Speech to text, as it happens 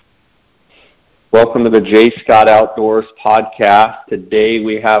Welcome to the J. Scott Outdoors podcast. Today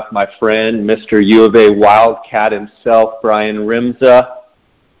we have my friend, Mr. U of A Wildcat himself, Brian Rimza.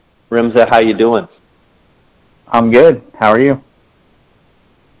 Rimza, how you doing? I'm good. How are you?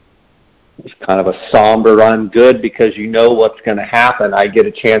 It's kind of a somber, I'm good, because you know what's going to happen. I get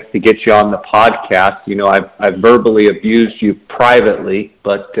a chance to get you on the podcast. You know, I've verbally abused you privately,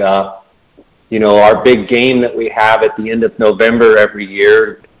 but, you know, our big game that we have at the end of November every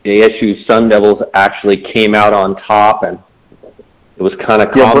year, the ASU Sun Devils actually came out on top, and it was kind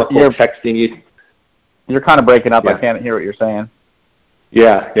of comical texting you. You're kind of breaking up. Yeah. I can't hear what you're saying.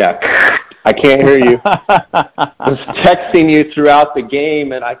 Yeah. I can't hear you. I was texting you throughout the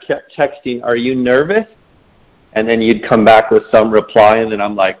game, and I kept texting, "Are you nervous?" And then you'd come back with some reply, and then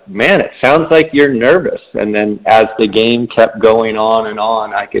I'm like, "Man, it sounds like you're nervous." And then as the game kept going on and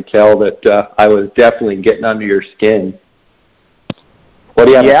on, I could tell that I was definitely getting under your skin. What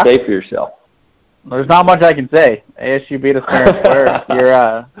do you have to say for yourself? There's not much I can say. ASU beat us fair and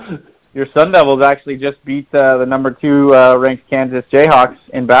square. Your Sun Devils actually just beat the number 2 ranked Kansas Jayhawks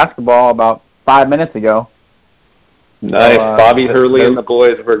in basketball about 5 minutes ago. Nice. So, Bobby Hurley and the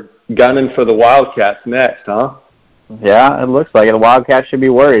boys were gunning for the Wildcats next, huh? Yeah, it looks like it. The Wildcats should be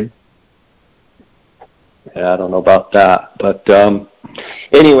worried. Yeah, I don't know about that. But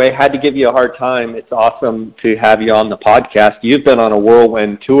anyway, had to give you a hard time. It's awesome to have you on the podcast. You've been on a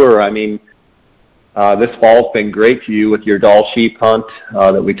whirlwind tour. I mean, this fall's been great for you with your Dall sheep hunt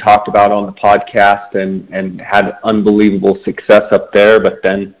that we talked about on the podcast and had unbelievable success up there. But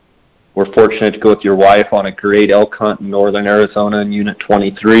then we're fortunate to go with your wife on a great elk hunt in northern Arizona in Unit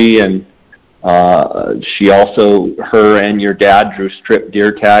 23. And she also, her and your dad drew strip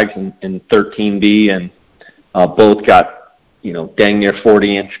deer tags in 13B and both got, you know, dang near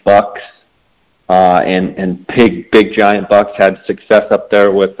 40-inch bucks. And big giant bucks, had success up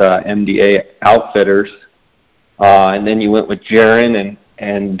there with MDA Outfitters. And then you went with Jaron,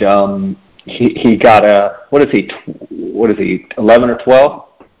 and he got what is he, 11 or 12?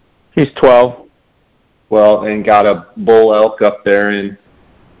 He's 12. Well, and got a bull elk up there in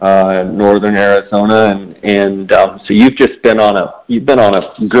northern Arizona, and so you've been on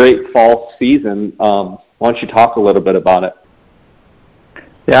a great fall season. Why don't you talk a little bit about it?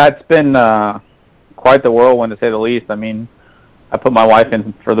 Yeah, it's been quite the whirlwind, to say the least. I mean, I put my wife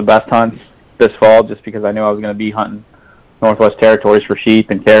in for the best hunts this fall just because I knew I was going to be hunting Northwest Territories for sheep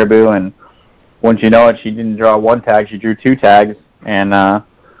and caribou, and once you know it, she didn't draw 1 tag, she drew 2 tags, and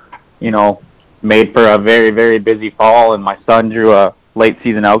you know, made for a very, very busy fall, and my son drew a late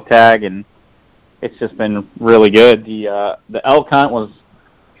season elk tag, and it's just been really good. The elk hunt was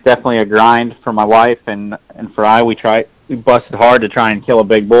definitely a grind for my wife, and for we busted hard to try and kill a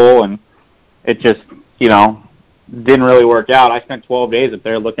big bull, and it just, you know, didn't really work out. I spent 12 days up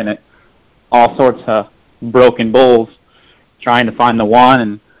there looking at all sorts of broken bulls, trying to find the one,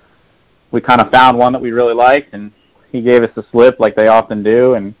 and we kind of found one that we really liked, and he gave us a slip like they often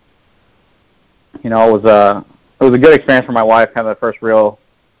do, and you know, it was a good experience for my wife, kind of the first real,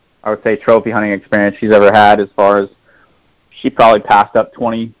 I would say, trophy hunting experience she's ever had, as far as she probably passed up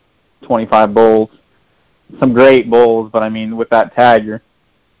 20, 25 bulls, some great bulls, but I mean, with that tag, you're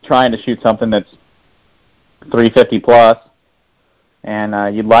trying to shoot something that's 350 plus,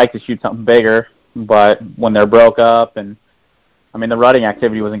 and you'd like to shoot something bigger, but when they're broke up, and I mean, the rutting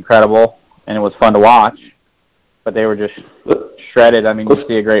activity was incredible, and it was fun to watch, but they were just shredded. I mean, you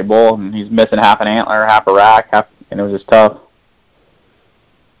see a great bull, and he's missing half an antler, half a rack, and it was just tough.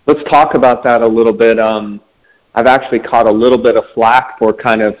 Let's talk about that a little bit. I've actually caught a little bit of flack for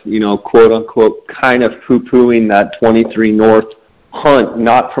kind of, you know, quote unquote, kind of poo-pooing that 23 North hunt,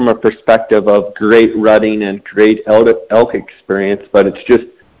 not from a perspective of great rutting and great elk experience, but it's just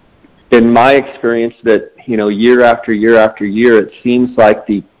in my experience that, you know, year after year after year, it seems like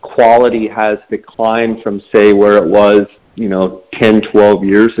the quality has declined from, say, where it was, you know, 10, 12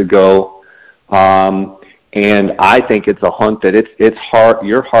 years ago. And I think it's a hunt that it's hard.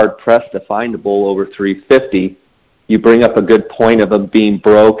 You're hard pressed to find a bull over 350. You bring up a good point of them being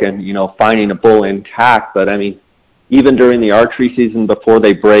broke and, you know, finding a bull intact. But I mean, even during the archery season before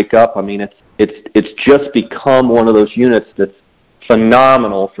they break up, I mean, it's just become one of those units that's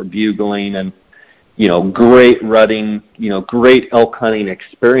phenomenal for bugling and, you know, great rutting, you know, great elk hunting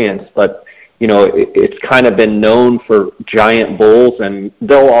experience. But, you know, it's kind of been known for giant bulls, and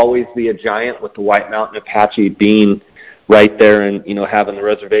there'll always be a giant with the White Mountain Apache being right there and, you know, having the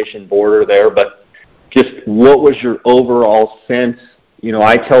reservation border there. But just what was your overall sense? You know,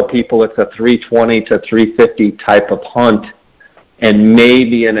 I tell people it's a 320 to 350 type of hunt, and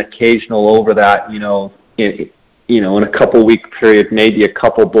maybe an occasional over that, you know, in in a couple week period, maybe a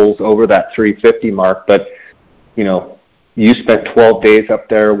couple bulls over that 350 mark. But, you spent 12 days up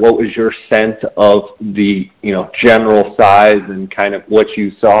there. What was your sense of the, general size and kind of what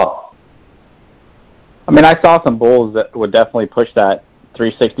you saw? I mean, I saw some bulls that would definitely push that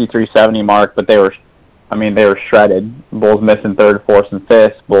 360, 370 mark, but they were shredded. Bulls missing third, fourth, and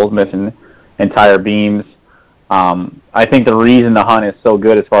fifth. Bulls missing entire beams. I think the reason the hunt is so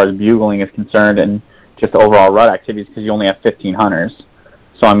good as far as bugling is concerned and just overall rut activities because you only have 15 hunters.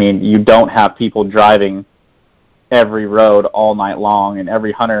 So, I mean, you don't have people driving every road all night long, and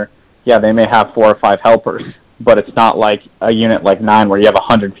every hunter, yeah, they may have 4 or 5 helpers, but it's not like a unit like 9 where you have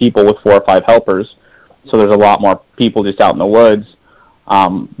 100 people with 4 or 5 helpers. So there's a lot more people just out in the woods.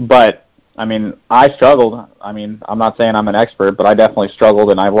 But, I mean, I struggled. I mean, I'm not saying I'm an expert, but I definitely struggled,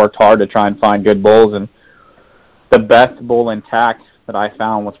 and I worked hard to try and find good bulls. And the best bull intact that I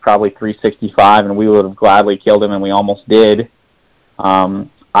found was probably 365, and we would have gladly killed him, and we almost did.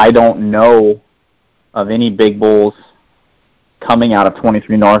 I don't know of any big bulls coming out of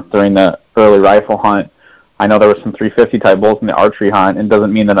 23 North during the early rifle hunt. I know there were some 350 type bulls in the archery hunt, and it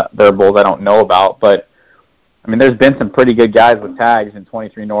doesn't mean that there are bulls I don't know about, but I mean, there's been some pretty good guys with tags in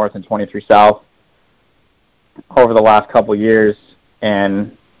 23 North and 23 South over the last couple of years,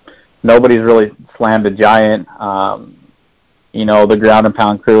 and nobody's really slammed a giant. The ground and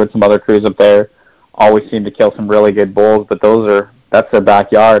pound crew and some other crews up there always seem to kill some really good bulls, but that's their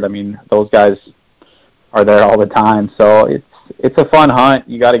backyard. I mean, those guys are there all the time, so it's a fun hunt.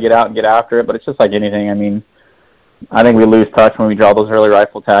 You got to get out and get after it, but it's just like anything. I mean, I think we lose touch when we draw those early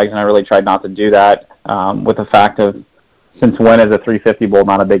rifle tags, and I really tried not to do that with the fact of since when is a 350 bull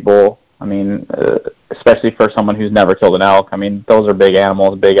not a big bull? I mean, especially for someone who's never killed an elk. I mean, those are big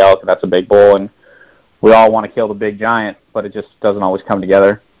animals, big elk, that's a big bull, and we all want to kill the big giant, but it just doesn't always come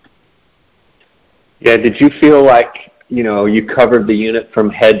together. Yeah, did you feel like, you covered the unit from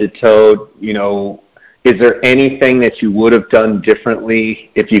head to toe? Is there anything that you would have done differently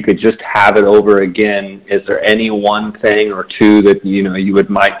if you could just have it over again? Is there any one thing or two that, you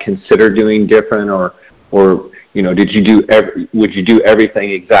might consider doing different or would you do everything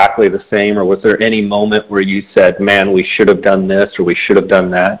exactly the same, or was there any moment where you said, man, we should have done this or we should have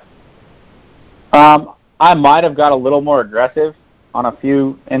done that? I might have got a little more aggressive on a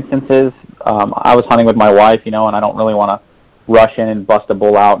few instances. I was hunting with my wife, and I don't really want to rush in and bust a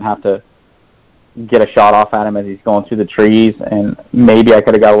bull out and have to get a shot off at him as he's going through the trees, and maybe I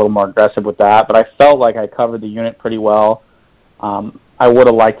could have got a little more aggressive with that, but I felt like I covered the unit pretty well. I would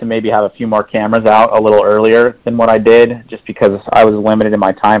have liked to maybe have a few more cameras out a little earlier than what I did, just because I was limited in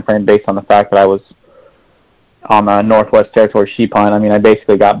my time frame based on the fact that I was on the Northwest Territory sheep hunt. I mean, I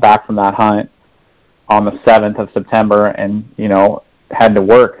basically got back from that hunt on the 7th of September and, had to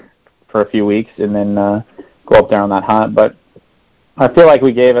work for a few weeks and then go up there on that hunt. But I feel like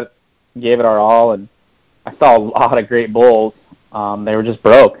we gave it our all, and I saw a lot of great bulls. They were just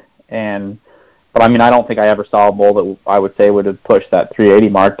broke. But I mean, I don't think I ever saw a bull that I would say would have pushed that 380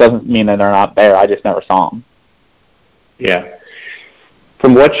 mark. Doesn't mean that they're not there. I just never saw them. Yeah.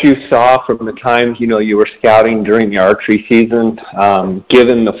 From what you saw from the times, you were scouting during the archery season,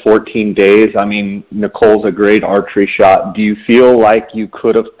 given the 14 days, I mean, Nicole's a great archery shot. Do you feel like you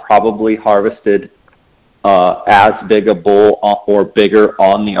could have probably harvested as big a bull or bigger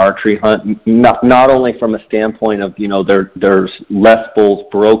on the archery hunt? Not only from a standpoint of, there's less bulls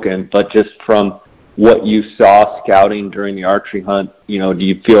broken, but just from what you saw scouting during the archery hunt, do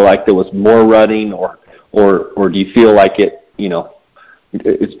you feel like there was more rutting or do you feel like it,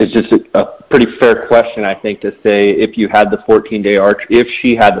 it's just a pretty fair question, I think, to say if you had the 14-day if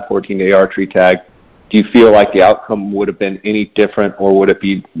she had the 14-day archery tag, do you feel like the outcome would have been any different, or would it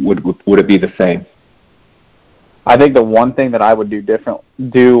be the same? I think the one thing that I would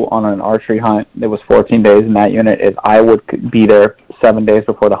do on an archery hunt that was 14 days in that unit is I would be there 7 days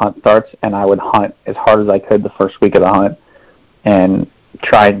before the hunt starts, and I would hunt as hard as I could the first week of the hunt and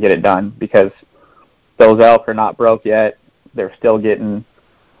try and get it done, because those elk are not broke yet. They're still getting,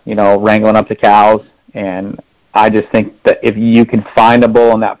 wrangling up the cows, and I just think that if you can find a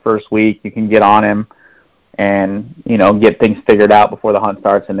bull in that first week, you can get on him and, get things figured out before the hunt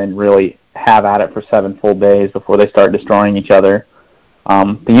starts, and then really have at it for 7 full days before they start destroying each other.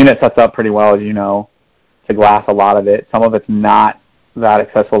 The unit sets up pretty well, as you know, to glass a lot of it. Some of it's not that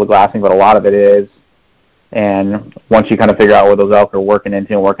accessible to glassing, but a lot of it is. And once you kind of figure out where those elk are working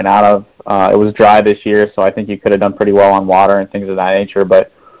into and working out of, it was dry this year, so I think you could have done pretty well on water and things of that nature.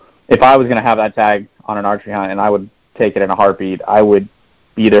 But if I was going to have that tag on an archery hunt, and I would take it in a heartbeat, I would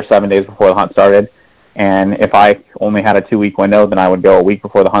be there 7 days before the hunt started. And if I only had a 2-week window, then I would go a week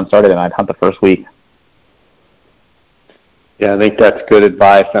before the hunt started, and I'd hunt the first week. Yeah, I think that's good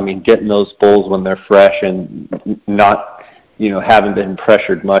advice. I mean, getting those bulls when they're fresh and not, haven't been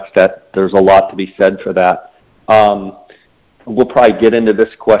pressured much, that there's a lot to be said for that. We'll probably get into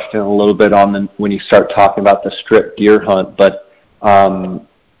this question a little bit when you start talking about the strip deer hunt, but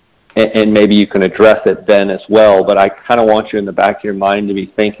and maybe you can address it then as well. But I kind of want you in the back of your mind to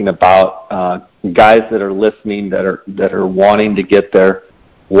be thinking about guys that are listening that are wanting to get their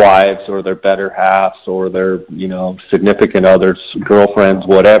wives or their better halves or their significant others, girlfriends,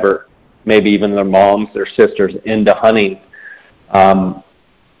 whatever, maybe even their moms, their sisters into hunting.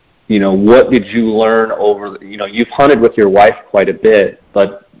 What did you learn over? You've hunted with your wife quite a bit,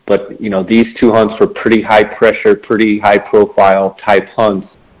 but these two hunts were pretty high pressure, pretty high profile type hunts.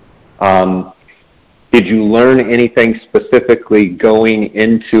 Did you learn anything specifically going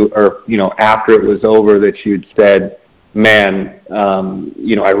into, or after it was over, that you'd said, man,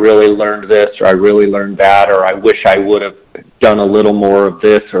 I really learned this, or I really learned that, or I wish I would have done a little more of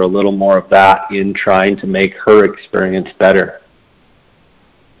this or a little more of that in trying to make her experience better?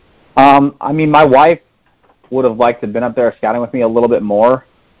 My wife would have liked to have been up there scouting with me a little bit more,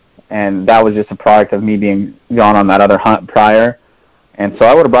 and that was just a product of me being gone on that other hunt prior. And so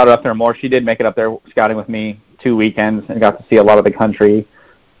I would have brought her up there more. She did make it up there scouting with me 2 weekends and got to see a lot of the country.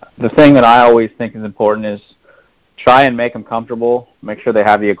 The thing that I always think is important is try and make them comfortable, make sure they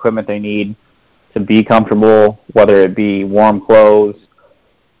have the equipment they need to be comfortable, whether it be warm clothes,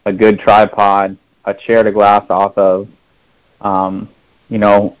 a good tripod, a chair to glass off of,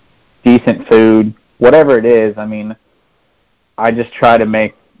 decent food, whatever it is. I mean, I just try to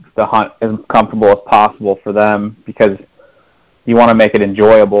make the hunt as comfortable as possible for them because you want to make it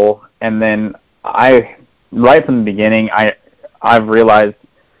enjoyable. And then right from the beginning, I've realized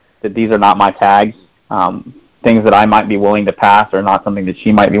that these are not my tags. Things that I might be willing to pass are not something that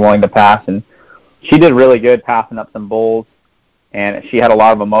she might be willing to pass. And she did really good passing up some bulls, and she had a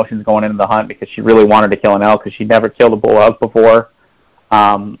lot of emotions going into the hunt because she really wanted to kill an elk because she'd never killed a bull elk before.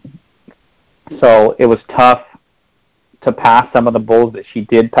 So it was tough to pass some of the bulls that she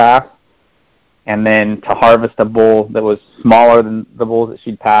did pass, and then to harvest a bull that was smaller than the bulls that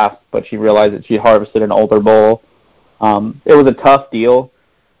she'd passed, but she realized that she harvested an older bull. It was a tough deal.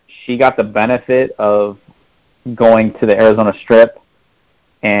 She got the benefit of going to the Arizona Strip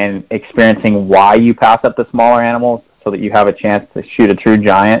and experiencing why you pass up the smaller animals so that you have a chance to shoot a true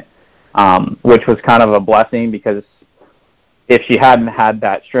giant, which was kind of a blessing because if she hadn't had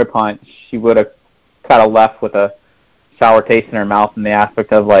that strip hunt, she would have kind of left with a sour taste in her mouth in the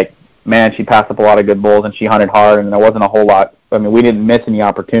aspect of like, man, she passed up a lot of good bulls and she hunted hard and there wasn't a whole lot. I mean, we didn't miss any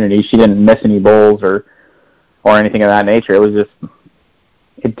opportunities. She didn't miss any bulls or anything of that nature. It was just,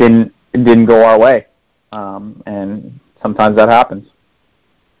 it didn't go our way. And sometimes that happens.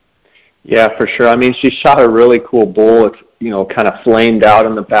 Yeah, for sure. I mean, she shot a really cool bull. It's, kind of flamed out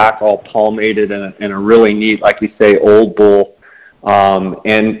in the back, all palmated, and a really neat, like you say, old bull.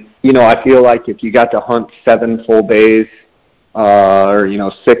 And, I feel like if you got to hunt 7 full days, or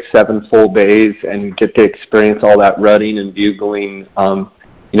 6, 7 full days, and get to experience all that rutting and bugling,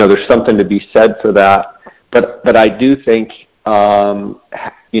 there's something to be said for that. But I do think,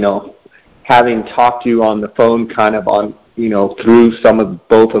 having talked to you on the phone kind of on, through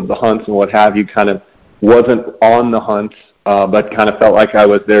both of the hunts and what have you, kind of wasn't on the hunts, but kind of felt like I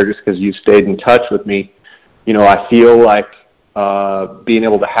was there just because you stayed in touch with me. I feel like being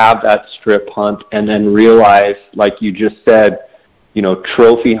able to have that strip hunt and then realize, like you just said,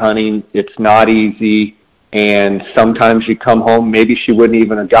 trophy hunting, it's not easy. And sometimes you come home, maybe she wouldn't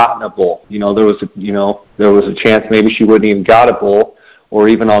even have gotten a bull. There was a chance maybe she wouldn't even got a bull. Or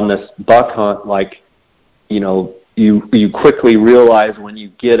even on this buck hunt, like, you quickly realize when you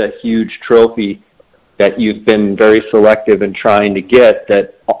get a huge trophy that you've been very selective in trying to get,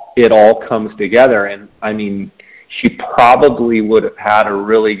 that it all comes together. And I mean, she probably would have had a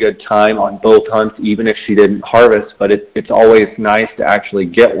really good time on both hunts, even if she didn't harvest, but it's always nice to actually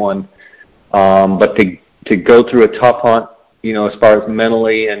get one. But to go through a tough hunt, as far as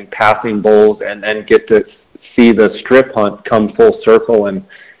mentally and passing bulls, and then get to see the strip hunt come full circle and,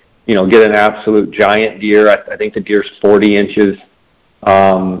 get an absolute giant deer. I think the deer's 40 inches,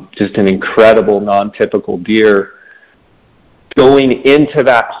 just an incredible, non-typical deer. Going into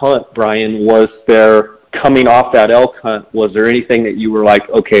that hunt, Brian, was there, coming off that elk hunt, was there anything that you were like,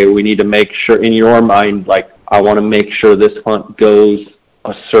 okay, we need to make sure, in your mind, like, I want to make sure this hunt goes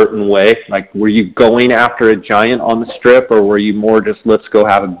a certain way? Like, were you going after a giant on the strip, or were you more just, let's go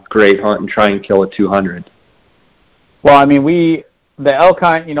have a great hunt and try and kill a 200? Well, I mean, the elk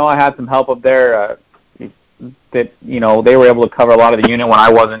hunt, I had some help up there that, they were able to cover a lot of the unit when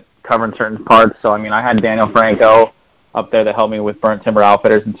I wasn't covering certain parts. So, I mean, I had Daniel Franco up there that helped me with Burnt Timber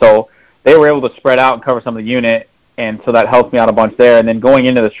Outfitters, and so they were able to spread out and cover some of the unit, and so that helped me out a bunch there. And then going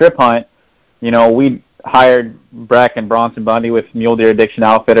into the strip hunt, we hired Breck and Bronson Bundy with Mule Deer Addiction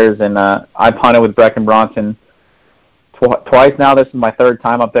Outfitters, and I've hunted with Breck and Bronson twice now. This is my third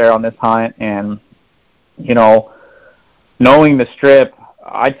time up there on this hunt, and knowing the strip,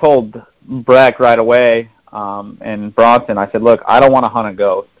 I told Breck right away, and Bronson, I said, look, I don't want to hunt a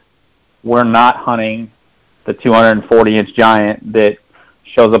ghost. We're not hunting the 240-inch giant that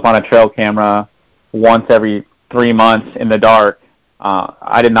shows up on a trail camera once every 3 months in the dark.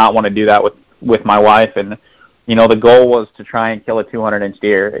 I did not want to do that with my wife, and the goal was to try and kill a 200-inch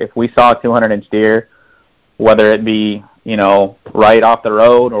deer. If we saw a 200-inch deer, whether it be right off the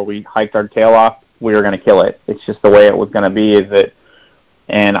road or we hiked our tail off, we were going to kill it. It's just the way it was going to be.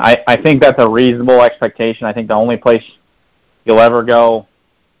 And I think that's a reasonable expectation. I think the only place you'll ever go,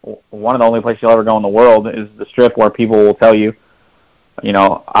 one of the only places you'll ever go in the world, is the strip, where people will tell you, I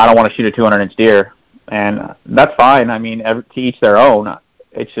don't want to shoot a 200-inch deer. And that's fine. I mean, to each their own.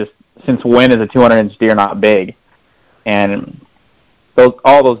 It's just, since when is a 200-inch deer not big? And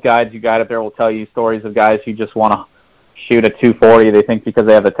all those guides you guide up there will tell you stories of guys who just want to shoot a 240. They think because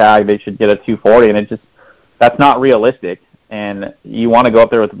they have the tag they should get a 240, and that's not realistic. And you want to go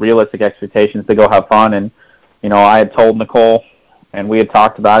up there with realistic expectations to go have fun. And I had told Nicole, and we had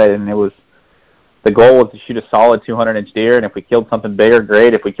talked about it, and the goal was to shoot a solid 200-inch deer, and if we killed something bigger,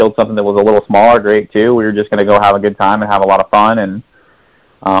 great. If we killed something that was a little smaller, great too. We were just going to go have a good time and have a lot of fun. And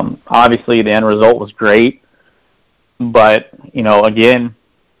obviously the end result was great. But, again,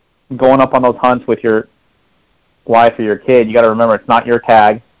 going up on those hunts with your wife or your kid, you got to remember it's not your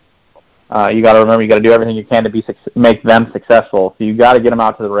tag. You got to remember you got to do everything you can to make them successful. So you got to get them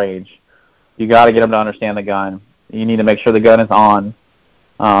out to the range. You got to get them to understand the gun. You need to make sure the gun is on.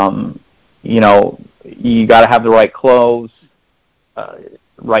 You got to have the right clothes,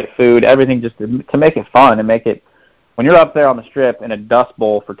 right food, everything, just to make it fun and make it. When you're up there on the strip in a dust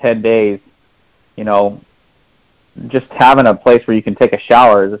bowl for 10 days, just having a place where you can take a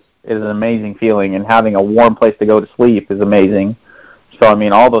shower is an amazing feeling, and having a warm place to go to sleep is amazing. So,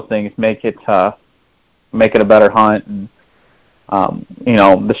 all those things make it a better hunt. And,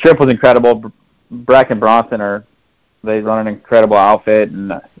 the strip was incredible. Breck and Bronson they run an incredible outfit,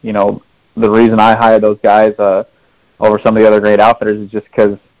 and, the reason I hired those guys over some of the other great outfitters is just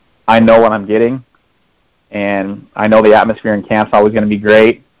because I know what I'm getting, and I know the atmosphere in camp's always going to be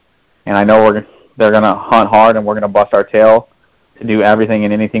great, and I know they're going to hunt hard, and we're going to bust our tail to do everything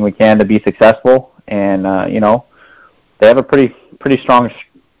and anything we can to be successful. And they have a pretty strong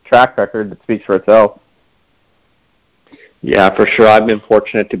track record that speaks for itself. Yeah, for sure. I've been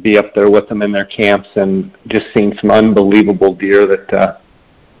fortunate to be up there with them in their camps and just seen some unbelievable deer that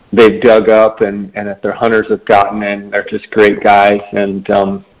they've dug up, and that their hunters have gotten in. They're just great guys. And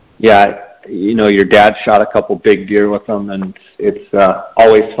your dad shot a couple big deer with them, and it's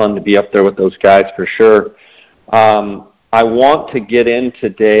always fun to be up there with those guys for sure. I want to get in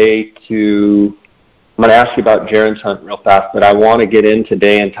today I'm going to ask you about Jaron's hunt real fast, but I want to get in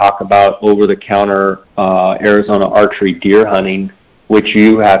today and talk about over-the-counter Arizona archery deer hunting, which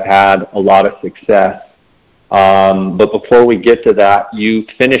you have had a lot of success. But before we get to that, you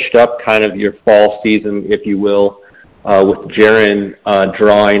finished up kind of your fall season, if you will, with Jaron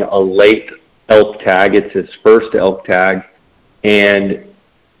drawing a late elk tag. It's his first elk tag. And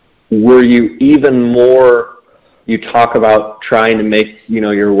were you even more, you talk about trying to make,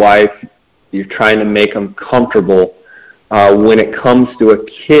 your wife, you're trying to make them comfortable. When it comes to a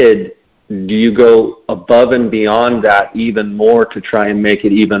kid, do you go above and beyond that even more to try and make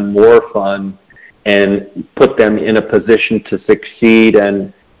it even more fun and put them in a position to succeed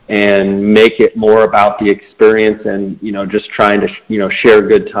and make it more about the experience and, just trying to, share a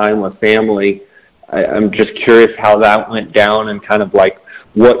good time with family? I'm just curious how that went down and kind of like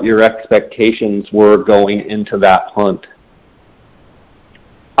what your expectations were going into that hunt.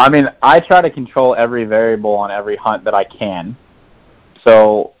 I try to control every variable on every hunt that I can.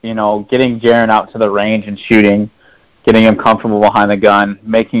 So, getting Jaron out to the range and shooting, getting him comfortable behind the gun,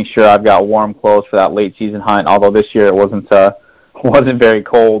 making sure I've got warm clothes for that late season hunt, although this year it wasn't very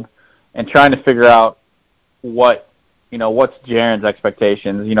cold, and trying to figure out what's Jaron's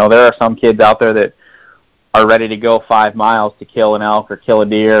expectations. There are some kids out there that are ready to go 5 miles to kill an elk or kill a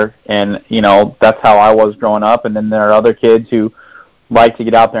deer, and, that's how I was growing up. And then there are other kids who like to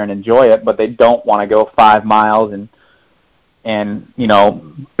get out there and enjoy it, but they don't want to go 5 miles and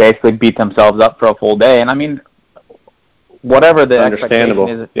basically beat themselves up for a full day. And whatever the expectation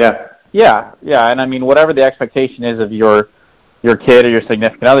is, yeah. And whatever the expectation is of your your kid or your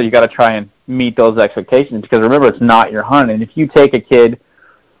significant other, you got to try and meet those expectations, because remember, it's not your hunt. And if you take a kid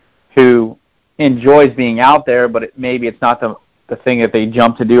who enjoys being out there, but maybe it's not the thing that they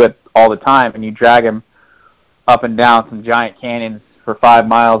jump to do it all the time, and you drag him up and down some giant canyons for 5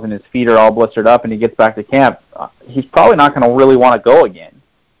 miles and his feet are all blistered up and he gets back to camp, he's probably not going to really want to go again.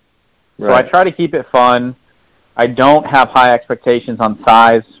 Right. So I try to keep it fun. I don't have high expectations on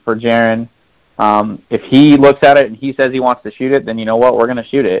size for Jaron. If he looks at it and he says he wants to shoot it, then you know what, we're going to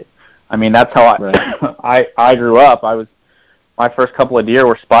shoot it. I mean, that's how I grew up. My first couple of deer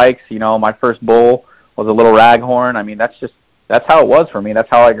were spikes. You know, my first bull was a little raghorn. I mean, that's how it was for me. That's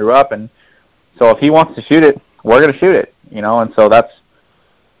how I grew up. And so if he wants to shoot it, we're going to shoot it, you know. And so that's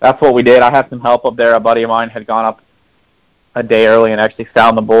what we did. I had some help up there. A buddy of mine had gone up a day early and actually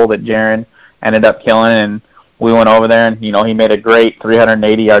found the bull that Jaron ended up killing, and we went over there, and, you know, he made a great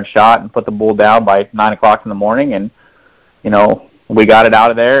 380-yard shot and put the bull down by 9 o'clock in the morning, and, you know, we got it out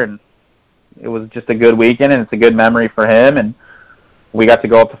of there, and it was just a good weekend, and it's a good memory for him, and we got to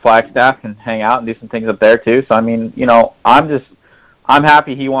go up to Flagstaff and hang out and do some things up there too. So, I mean, you know, I'm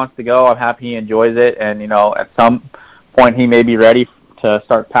happy he wants to go. I'm happy he enjoys it, and, you know, at some point he may be ready to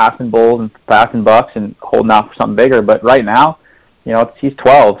start passing bulls and passing bucks and holding out for something bigger. But right now, you know, he's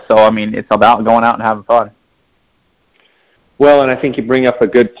 12, so, I mean, it's about going out and having fun. Well, and I think you bring up a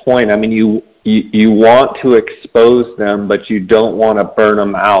good point. I mean, you want to expose them, but you don't want to burn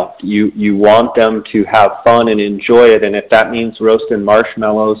them out. You want them to have fun and enjoy it, and if that means roasting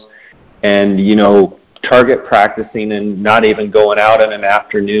marshmallows and, you know, target practicing and not even going out in an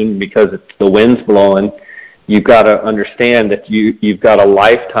afternoon because the wind's blowing, you've got to understand that you've got a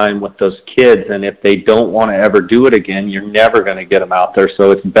lifetime with those kids, and if they don't want to ever do it again, you're never going to get them out there. So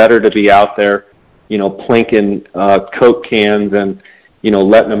it's better to be out there, you know, plinking Coke cans and, you know,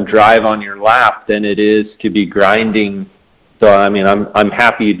 letting them drive on your lap than it is to be grinding. So, I mean, I'm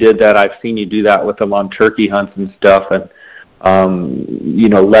happy you did that. I've seen you do that with them on turkey hunts and stuff, and, you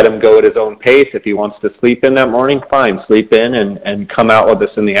know, let him go at his own pace. If he wants to sleep in that morning, fine, sleep in and come out with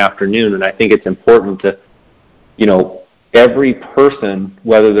us in the afternoon. And I think it's important to, you know, every person,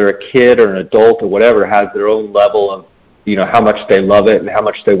 whether they're a kid or an adult or whatever, has their own level of, you know, how much they love it and how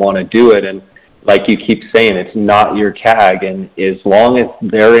much they want to do it. And like you keep saying, it's not your tag, and as long as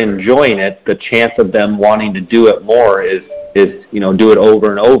they're enjoying it, the chance of them wanting to do it more is you know, do it over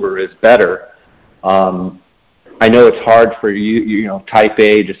and over is better. I know it's hard for you know, type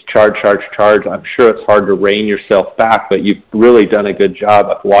A, just charge. I'm sure it's hard to rein yourself back, but you've really done a good job.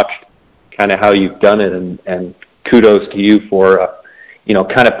 I've watched kind of how you've done it, and kudos to you for, you know,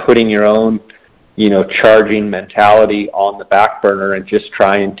 kind of putting your own, you know, charging mentality on the back burner and just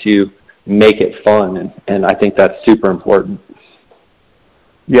trying to make it fun, and I think that's super important.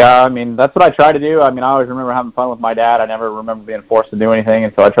 Yeah, I mean, that's what I try to do. I mean, I always remember having fun with my dad. I never remember being forced to do anything,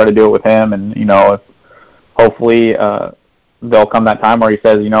 and so I try to do it with him. And, you know, if hopefully there'll come that time where he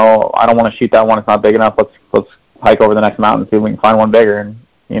says, you know, I don't want to shoot that one, it's not big enough, let's hike over the next mountain and see if we can find one bigger, and,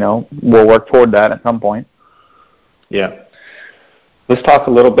 you know, we'll work toward that at some point. Yeah. Let's talk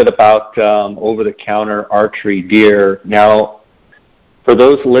a little bit about over-the-counter archery deer. Now, for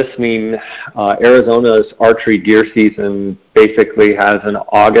those listening, Arizona's archery deer season basically has an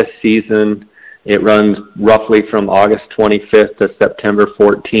August season. It runs roughly from August 25th to September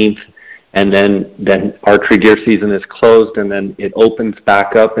 14th, and then archery deer season is closed, and then it opens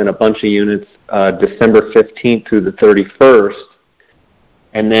back up in a bunch of units December 15th through the 31st.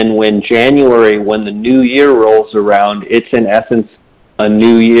 And then when the new year rolls around, it's in essence a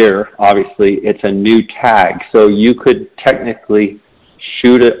new year. Obviously, it's a new tag. So you could technically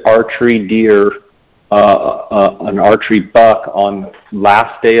shoot an archery deer, an archery buck on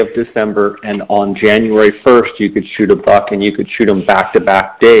last day of December, and on January 1st you could shoot a buck, and you could shoot them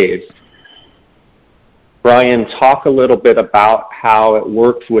back-to-back days. Brian, talk a little bit about how it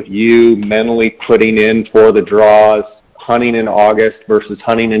works with you mentally putting in for the draws, hunting in August versus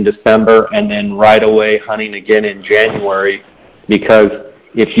hunting in December, and then right away hunting again in January, because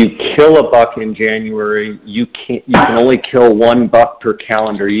if you kill a buck in January, you can only kill one buck per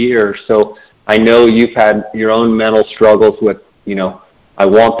calendar year. So I know you've had your own mental struggles with, you know, I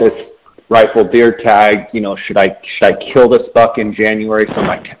want this rifle deer tag, you know, should I kill this buck in January so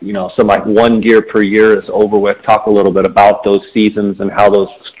my one deer per year is over with? Talk a little bit about those seasons and how those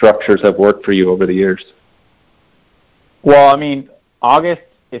structures have worked for you over the years. Well, I mean, August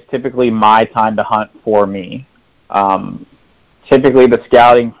is typically my time to hunt for me. Typically, the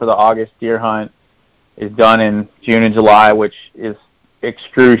scouting for the August deer hunt is done in June and July, which is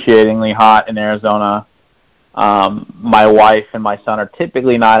excruciatingly hot in Arizona. My wife and my son are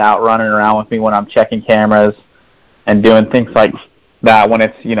typically not out running around with me when I'm checking cameras. and doing things like that when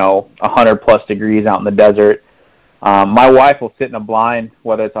it's 100+ degrees out in the desert. My wife will sit in a blind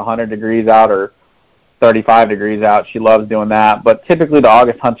whether it's 100 degrees out or 35 degrees out. She loves doing that. But typically the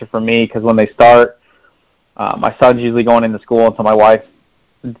August hunts are for me because when they start, my son's usually going into school, and so my wife's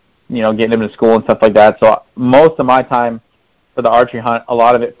getting him to school and stuff like that. So most of my time for the archery hunt, a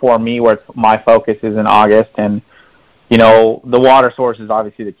lot of it for me, where my focus is in August. And the water source is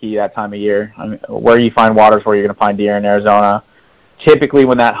obviously the key that time of year. I mean, where you find water is where you're going to find deer in Arizona. Typically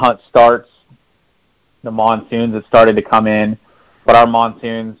when that hunt starts, the monsoons have started to come in, but our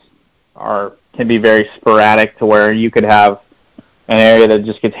monsoons can be very sporadic to where you could have an area that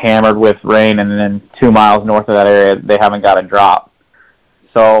just gets hammered with rain, and then 2 miles north of that area they haven't got a drop.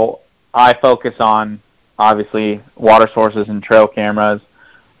 So I focus on obviously water sources and trail cameras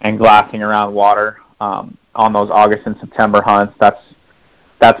and glassing around water on those August and September hunts.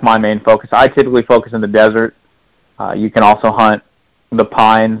 That's my main focus. I typically focus in the desert. You can also hunt the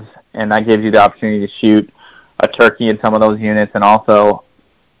pines, and that gives you the opportunity to shoot a turkey in some of those units, and also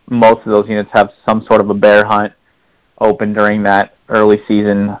most of those units have some sort of a bear hunt open during that early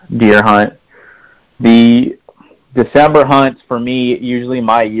season deer hunt. The December hunts for me, usually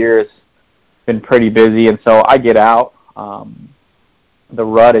my year has been pretty busy, and so I get out. The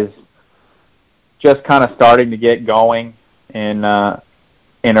rut is just kind of starting to get going in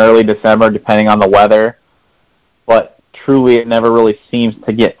early December, depending on the weather. But truly, it never really seems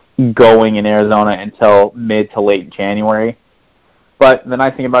to get going in Arizona until mid to late January. But the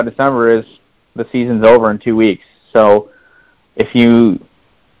nice thing about December is the season's over in 2 weeks. So if you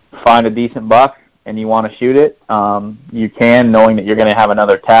find a decent buck and you want to shoot it, you can, knowing that you're going to have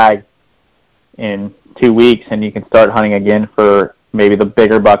another tag in 2 weeks, and you can start hunting again for maybe the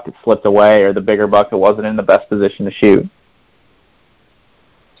bigger buck that slipped away or the bigger buck that wasn't in the best position to shoot.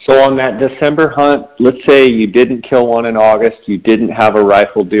 So on that December hunt, let's say you didn't kill one in August, you didn't have a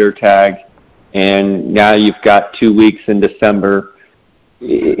rifle deer tag, and now you've got 2 weeks in December.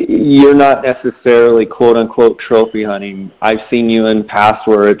 You're not necessarily quote-unquote trophy hunting. I've seen you in past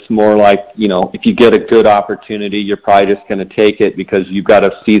where it's more like, if you get a good opportunity, you're probably just going to take it because you've got a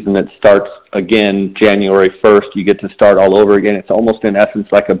season that starts again January 1st. You get to start all over again. It's almost in essence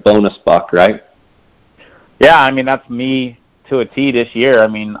like a bonus buck, right? Yeah, I mean, that's me to a T this year. I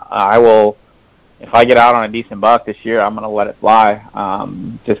mean, I will, if I get out on a decent buck this year, I'm going to let it fly,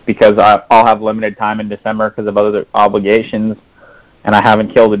 just because I'll have limited time in December because of other obligations, and I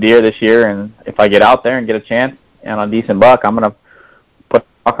haven't killed a deer this year. And if I get out there and get a chance and a decent buck, I'm going to put a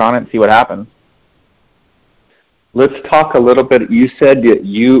buck on it and see what happens. Let's talk a little bit. You said that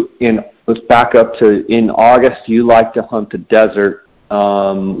let's back up to in August, you like to hunt the desert.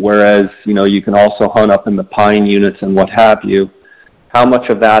 Whereas, you can also hunt up in the pine units and what have you. How much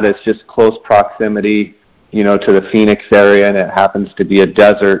of that is just close proximity, to the Phoenix area, and it happens to be a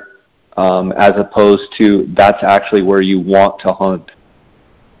desert, as opposed to that's actually where you want to hunt?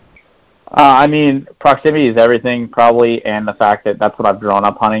 I mean, proximity is everything probably, and the fact that that's what I've grown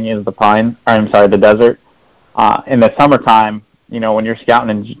up hunting is the desert. In the summertime, when you're scouting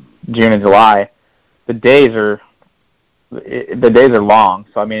in June and July, the days are long.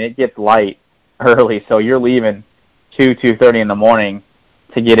 So, I mean, it gets light early. So you're leaving 2:30 in the morning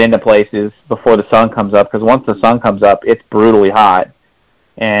to get into places before the sun comes up, because once the sun comes up, it's brutally hot.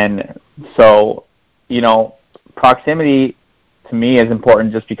 And so, proximity to me is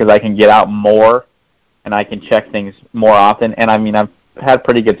important just because I can get out more and I can check things more often. And, I mean, I've had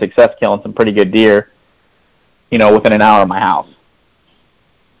pretty good success killing some pretty good deer, within an hour of my house.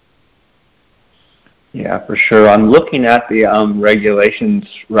 Yeah, for sure. I'm looking at the regulations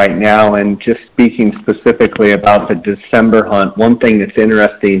right now, and just speaking specifically about the December hunt, one thing that's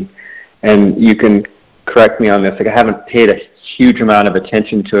interesting, and you can correct me on this, I haven't paid a huge amount of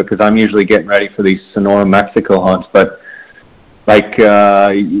attention to it because I'm usually getting ready for these Sonora, Mexico hunts, but like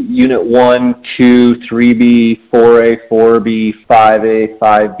Unit 1, 2, 3B, 4A, 4B, 5A,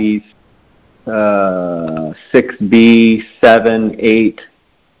 5B, 6B, 7, 8,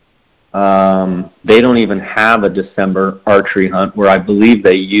 they don't even have a December archery hunt, where I believe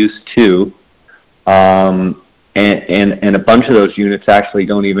they used to. And a bunch of those units actually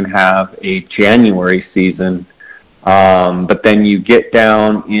don't even have a January season. But then you get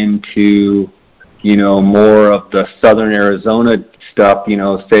down into, more of the southern Arizona stuff,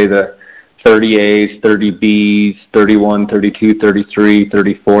 say the 30As, 30Bs, 31, 32, 33,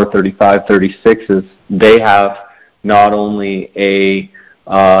 34, 35, 36s. They have not only a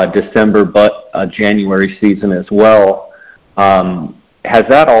December but a January season as well. Has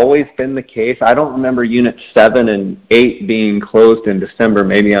that always been the case? I don't remember Unit 7 and 8 being closed in December.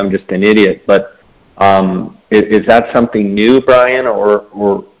 Maybe I'm just an idiot, but Is that something new, Brian,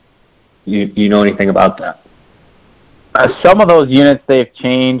 or you know anything about that? Some of those units they've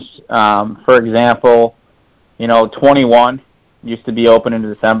changed. For example, 21 used to be open in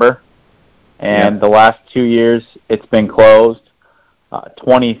December, and the last 2 years it's been closed.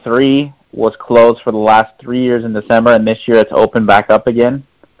 23 was closed for the last 3 years in December, and this year it's open back up again.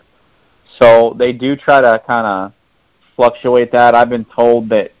 So they do try to kind of fluctuate that. I've been told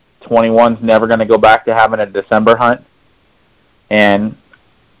that 21's never going to go back to having a December hunt, and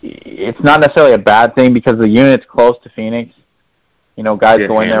it's not necessarily a bad thing because the unit's close to Phoenix. Guys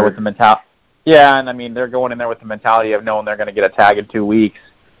go in there with the mentality. Yeah, and I mean they're going in there with the mentality of knowing they're going to get a tag in 2 weeks,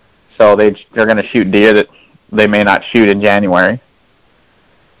 so they're going to shoot deer that they may not shoot in January.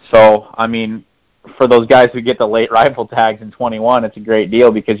 So I mean, for those guys who get the late rifle tags in 21, it's a great deal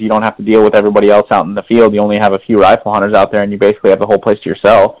because you don't have to deal with everybody else out in the field. You only have a few rifle hunters out there, and you basically have the whole place to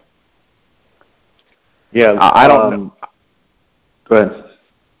yourself. Yeah, I don't know. Go ahead.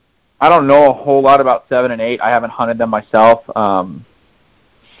 I don't know a whole lot about 7 and 8. I haven't hunted them myself.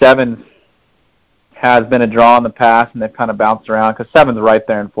 7 has been a draw in the past, and they've kind of bounced around because 7's right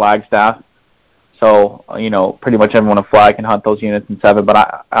there in Flagstaff. So, pretty much everyone in Flag can hunt those units in 7,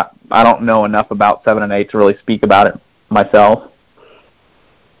 but I don't know enough about 7 and 8 to really speak about it myself.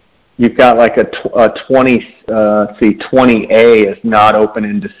 You've got like a 20A is not open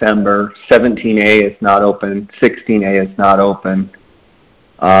in December, 17A is not open, 16A is not open.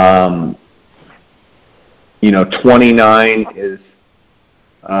 29 is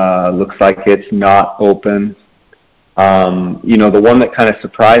looks like it's not open. The one that kind of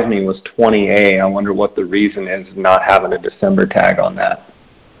surprised me was 20A. I wonder what the reason is not having a December tag on that.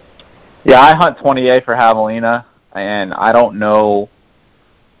 Yeah, I hunt 20A for javelina, and I don't know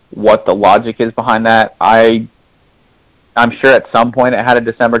what the logic is behind that. I'm sure at some point it had a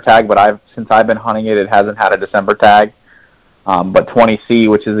December tag, but since I've been hunting it hasn't had a December tag. But 20C,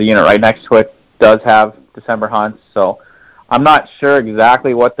 which is the unit right next to it, does have December hunts. So I'm not sure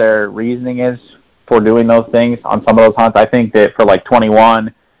exactly what their reasoning is for doing those things on some of those hunts. I think that for like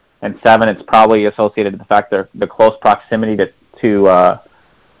 21 and 7, it's probably associated with the fact that the close proximity to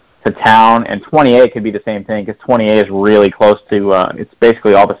town, and 20A could be the same thing because 20A is really close to. It's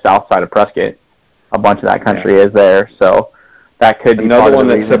basically all the south side of Prescott. A bunch of that country is there, so that could be another one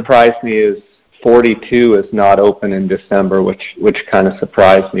that reason. Surprised me is 42 is not open in December, which kind of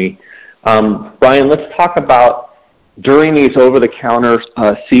surprised me. Brian, let's talk about during these over-the-counter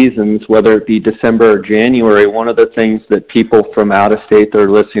seasons, whether it be December or January. One of the things that people from out of state that are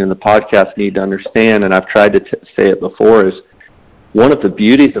listening to the podcast need to understand, and I've tried to say it before, is one of the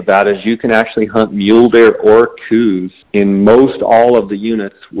beauties of that is you can actually hunt mule deer or coos in most all of the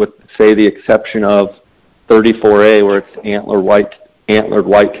units, with, say, the exception of 34A, where it's antlered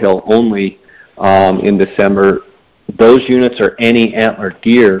whitetail only in December. Those units are any antlered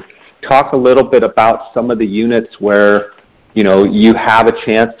deer. Talk a little bit about some of the units where you have a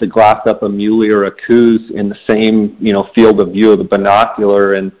chance to glass up a muley or a coos in the same field of view of the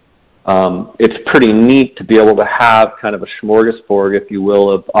binocular, and it's pretty neat to be able to have kind of a smorgasbord, if you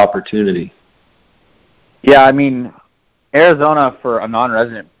will, of opportunity. Yeah, I mean, Arizona for a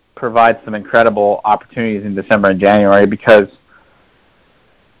non-resident provides some incredible opportunities in December and January because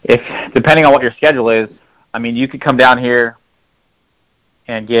depending on what your schedule is, I mean, you could come down here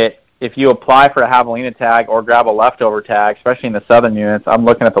and if you apply for a javelina tag or grab a leftover tag, especially in the southern units. I'm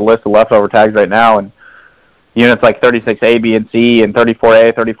looking at the list of leftover tags right now, and units like 36A, B, and C, and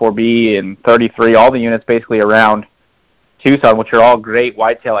 34A, 34B, and 33, all the units basically around Tucson, which are all great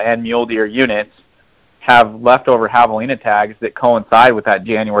whitetail and mule deer units, have leftover javelina tags that coincide with that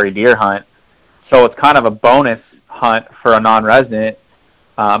January deer hunt. So it's kind of a bonus hunt for a non-resident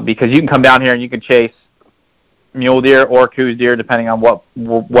because you can come down here and you can chase mule deer or coos deer, depending on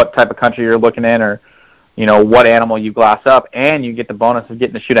what type of country you're looking in, or what animal you glass up, and you get the bonus of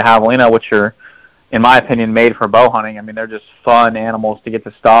getting to shoot a javelina, which are, in my opinion, made for bow hunting. I mean, they're just fun animals to get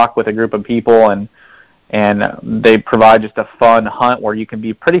to stalk with a group of people, and they provide just a fun hunt where you can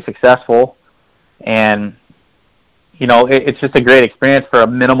be pretty successful, and it's just a great experience for a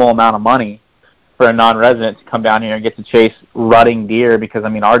minimal amount of money for a non-resident to come down here and get to chase rutting deer, because I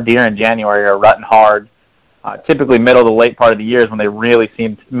mean, our deer in January are rutting hard. Typically, middle to late part of the year is when they really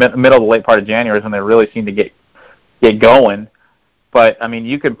middle to late part of January is when they really seem to get going. But I mean,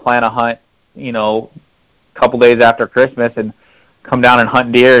 you could plan a hunt, a couple days after Christmas and come down and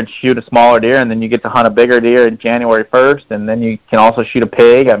hunt deer and shoot a smaller deer, and then you get to hunt a bigger deer in January 1st, and then you can also shoot a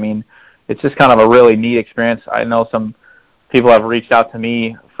pig. I mean, it's just kind of a really neat experience. I know some people have reached out to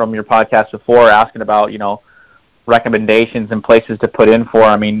me from your podcast before asking about, recommendations and places to put in for.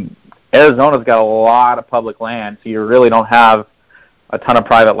 I mean, Arizona's got a lot of public land, so you really don't have a ton of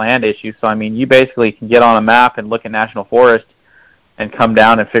private land issues. So, I mean, you basically can get on a map and look at national forest and come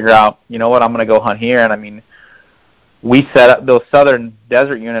down and figure out, you know what, I'm going to go hunt here. And, I mean, we set up those southern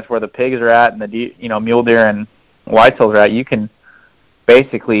desert units where the pigs are at and the mule deer and whitetails are at. You can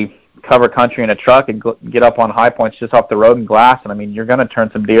basically cover country in a truck and get up on high points just off the road and glass. And, I mean, you're going to turn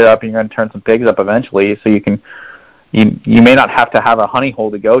some deer up and you're going to turn some pigs up eventually. So you may not have to have a hunting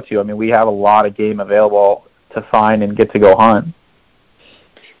hole to go to. I mean, we have a lot of game available to find and get to go hunt.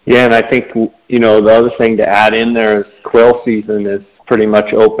 Yeah, and I think, the other thing to add in there is quail season is pretty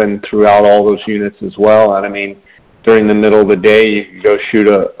much open throughout all those units as well. And, I mean, during the middle of the day, you can go shoot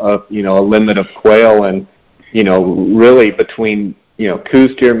a limit of quail, and, really between,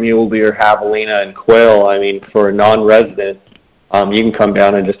 Coues deer, mule deer, javelina, and quail, I mean, for a non-resident, you can come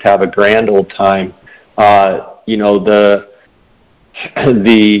down and just have a grand old time.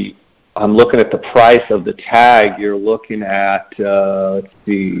 I'm looking at the price of the tag. You're looking at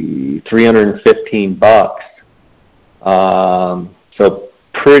 $315. So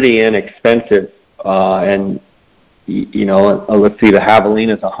pretty inexpensive. And let's see, the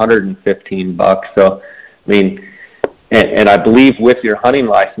javelina is $115. So, I mean, and I believe with your hunting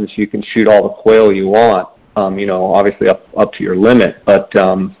license, you can shoot all the quail you want. Obviously up to your limit, but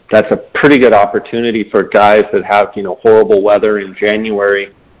that's a pretty good opportunity for guys that have, horrible weather in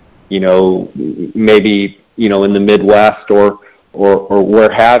January, maybe, in the Midwest or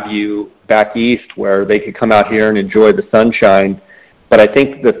where have you back east, where they could come out here and enjoy the sunshine. But I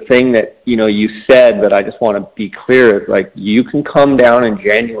think the thing that, you said that I just want to be clear is, like, you can come down in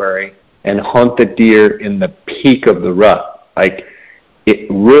January and hunt the deer in the peak of the rut. Like, it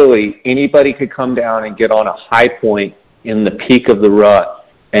really, anybody could come down and get on a high point in the peak of the rut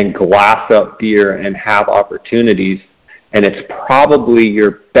and glass up deer and have opportunities. And it's probably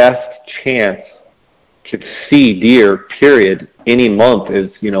your best chance to see deer, period, any month is,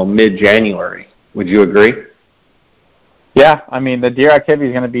 mid-January. Would you agree? Yeah, I mean, the deer activity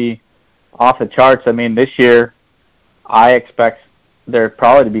is going to be off the charts. I mean, this year, I expect there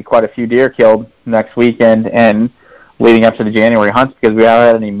probably to be quite a few deer killed next weekend and leading up to the January hunts, because we haven't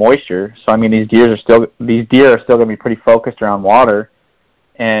had any moisture. So, I mean, these deer are still going to be pretty focused around water,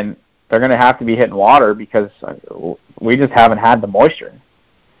 and they're going to have to be hitting water because we just haven't had the moisture.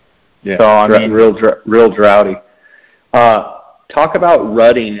 Yeah, so, I mean, real droughty. Talk about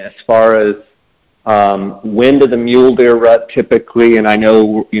rutting as far as when do the mule deer rut typically, and I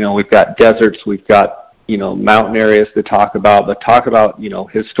know, we've got deserts, we've got, mountain areas to talk about, but talk about,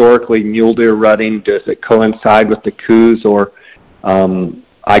 historically mule deer rutting. Does it coincide with the Coues, or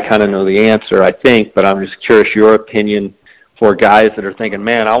I kind of know the answer, I think, but I'm just curious your opinion for guys that are thinking,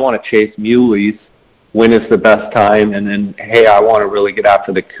 man, I want to chase muleys. When is the best time? And then, hey, I want to really get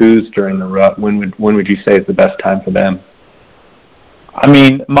after the Coues during the rut. When would you say is the best time for them? I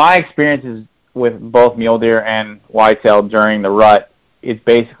mean, my experience is with both mule deer and whitetail during the rut is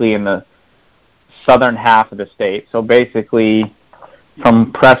basically in the southern half of the state. So basically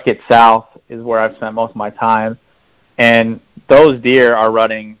from Prescott south is where I've spent most of my time. And those deer are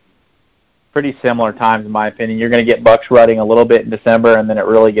rutting pretty similar times, in my opinion. You're going to get bucks rutting a little bit in December, and then it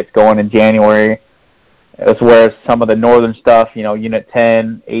really gets going in January. As whereas some of the northern stuff, Unit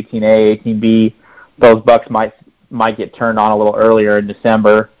 10, 18A, 18B, those bucks might get turned on a little earlier in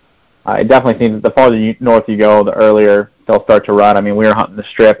December. It definitely seems that the farther north you go, the earlier they'll start to rut. I mean, we were hunting the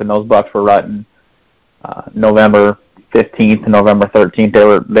Strip, and those bucks were rutting November 15th and November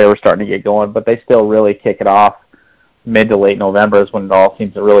 13th. They were starting to get going, but they still really kick it off mid to late November is when it all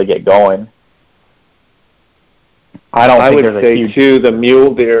seems to really get going. I would say, too, the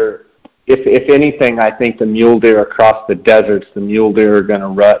mule deer, if anything, I think the mule deer across the deserts, the mule deer are going to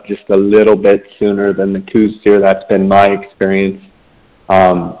rut just a little bit sooner than the Coues deer. That's been my experience.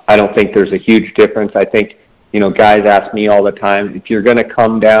 I don't think there's a huge difference. I think, guys ask me all the time, if you're going to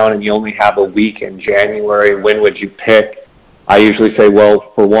come down and you only have a week in January, when would you pick? I usually say,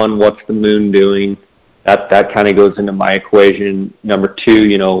 well, for one, what's the moon doing? That kind of goes into my equation. Number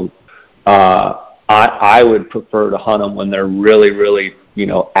two, I would prefer to hunt them when they're really, really,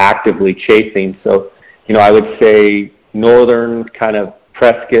 actively chasing. So, I would say northern kind of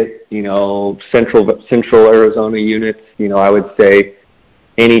Prescott, central Arizona units, I would say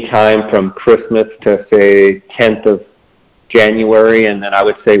any time from Christmas to, say, 10th of January. And then I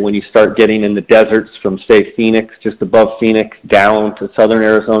would say when you start getting in the deserts from, say, Phoenix, just above Phoenix, down to southern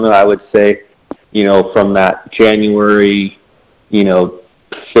Arizona, I would say, from that January,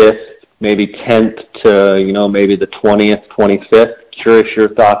 5th, maybe 10th to, maybe the 20th, 25th. Curious your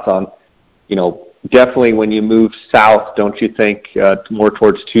thoughts on, definitely when you move south, don't you think, more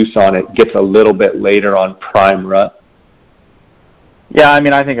towards Tucson, it gets a little bit later on prime rut? Yeah, I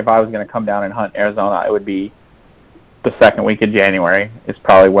mean, I think if I was going to come down and hunt Arizona, it would be the second week of January. It's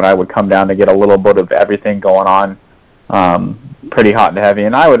probably when I would come down to get a little bit of everything going on, pretty hot and heavy.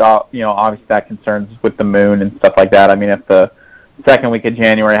 And I would, obviously that concerns with the moon and stuff like that. I mean, if the second week of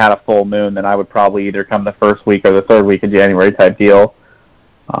January had a full moon, then I would probably either come the first week or the third week of January type deal.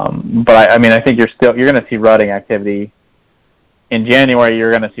 But I mean, I think you're going to see rutting activity in January.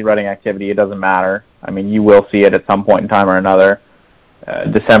 You're going to see rutting activity. It doesn't matter. I mean, you will see it at some point in time or another.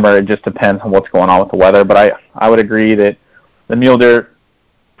 December, it just depends on what's going on with the weather. But I would agree that the mule deer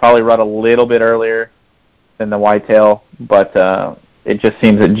probably rut a little bit earlier than the whitetail, but it just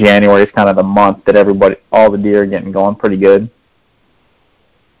seems that January is kind of the month that all the deer are getting going pretty good.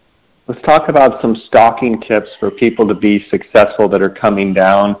 Let's talk about some stalking tips for people to be successful that are coming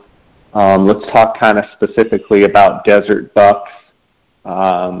down. Let's talk kind of specifically about desert bucks.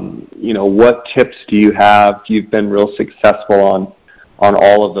 What tips do you have? You've been real successful on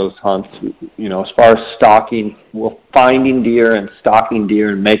all of those hunts. As far as stalking, finding deer and stalking deer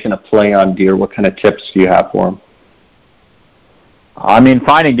and making a play on deer, what kind of tips do you have for them? I mean,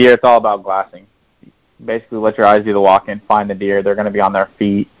 finding deer, it's all about glassing. Basically, let your eyes do the walking, find the deer. They're going to be on their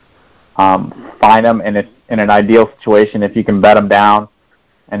feet. Find them, and in an ideal situation, if you can bed them down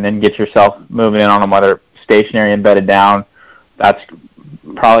and then get yourself moving in on them, whether stationary and bedded down, that's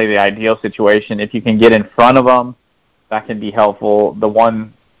probably the ideal situation. If you can get in front of them, that can be helpful. The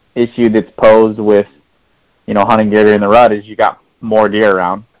one issue that's posed with, hunting deer in the rut is you got more deer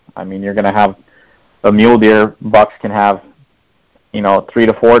around. I mean, you're going to have a mule deer. Bucks can have, 3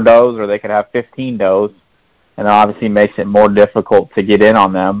 to 4 does, or they could have 15 does, and it obviously makes it more difficult to get in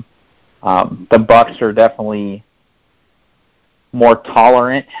on them. The bucks are definitely more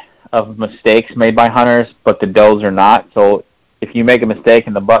tolerant of mistakes made by hunters, but the does are not. So if you make a mistake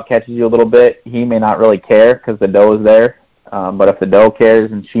and the buck catches you a little bit, he may not really care because the doe is there. But if the doe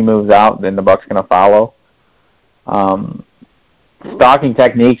cares and she moves out, then the buck's going to follow. Stalking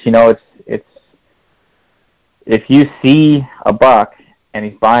techniques, it's if you see a buck and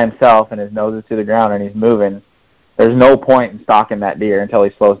he's by himself and his nose is to the ground and he's moving, there's no point in stalking that deer until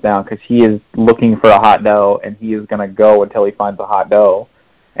he slows down, because he is looking for a hot doe and he is going to go until he finds a hot doe.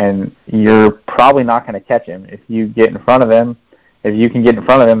 And you're probably not going to catch him. If you get in front of him, if you can get in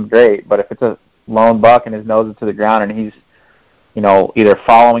front of him, great. But if it's a lone buck and his nose is to the ground and he's, either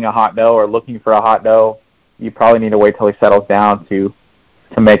following a hot doe or looking for a hot doe, you probably need to wait till he settles down to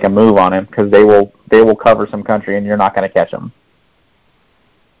make a move on him, because they will cover some country and you're not going to catch him.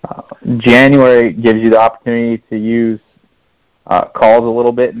 January gives you the opportunity to use calls a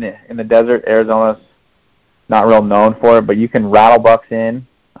little bit in the desert. Arizona's not real known for it, but you can rattle bucks in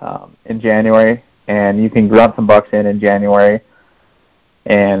January, and you can grunt some bucks in January.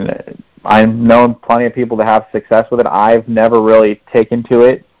 And I've known plenty of people to have success with it. I've never really taken to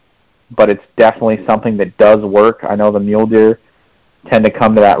it, but it's definitely something that does work. I know the mule deer tend to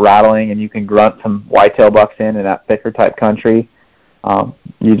come to that rattling, and you can grunt some whitetail bucks in that thicker type country.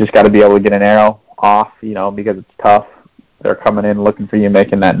 You just got to be able to get an arrow off, because it's tough. They're coming in looking for you,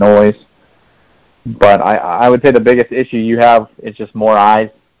 making that noise. But I would say the biggest issue you have is just more eyes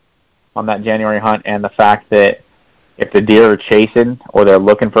on that January hunt, and the fact that if the deer are chasing or they're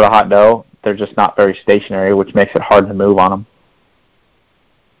looking for a hot doe, they're just not very stationary, which makes it hard to move on them.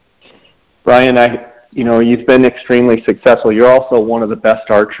 Brian, you've been extremely successful. You're also one of the best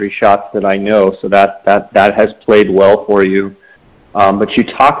archery shots that I know, so that has played well for you. But you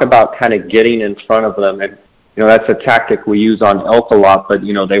talk about kind of getting in front of them, and that's a tactic we use on elk a lot. But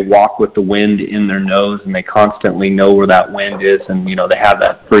they walk with the wind in their nose, and they constantly know where that wind is, and they have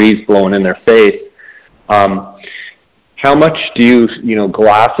that breeze blowing in their face. How much do you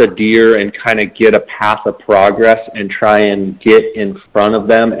glass a deer and kind of get a path of progress and try and get in front of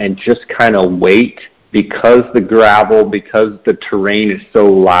them and just kind of wait, because the gravel, because the terrain is so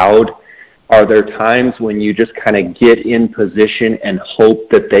loud? Are there times when you just kind of get in position and hope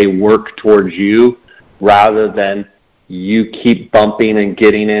that they work towards you, rather than you keep bumping and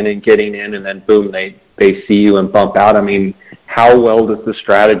getting in, and then boom, they see you and bump out? I mean, how well does the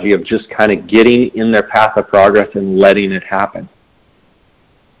strategy of just kind of getting in their path of progress and letting it happen?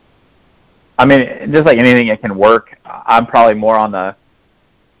 I mean, just like anything, it can work. I'm probably more on the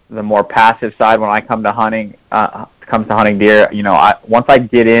more passive side when I come to hunting. Comes to hunting deer, once I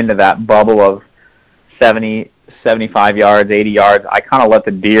get into that bubble of 70, 75 yards, 80 yards, I kind of let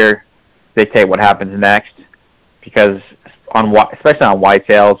the deer dictate what happens next, because especially on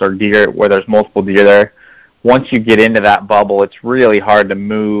whitetails or deer where there's multiple deer there, once you get into that bubble, it's really hard to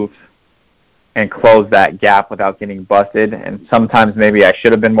move and close that gap without getting busted. And sometimes maybe I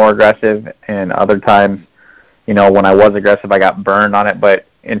should have been more aggressive, and other times, when I was aggressive, I got burned on it. But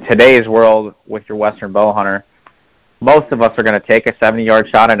in today's world with your Western bow hunter, most of us are going to take a 70-yard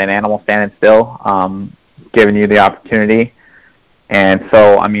shot at an animal standing still, giving you the opportunity. And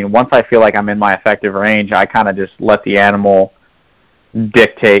so, once I feel like I'm in my effective range, I kind of just let the animal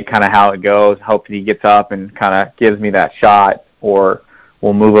dictate kind of how it goes, hope that he gets up and kind of gives me that shot, or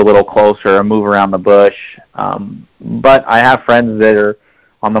we'll move a little closer or move around the bush. But I have friends that are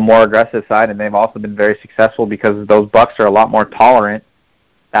on the more aggressive side, and they've also been very successful because those bucks are a lot more tolerant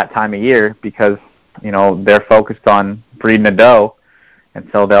that time of year because, they're focused on breeding a doe, and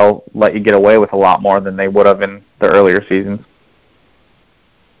so they'll let you get away with a lot more than they would have in the earlier seasons.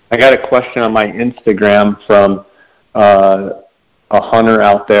 I got a question on my Instagram from a hunter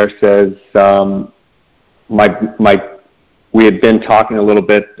out there. Says we had been talking a little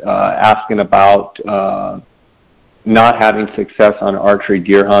bit, asking about not having success on archery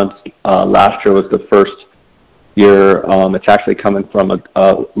deer hunts. Last year was the first year. It's actually coming from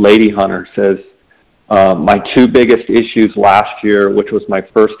a lady hunter. Says my two biggest issues last year, which was my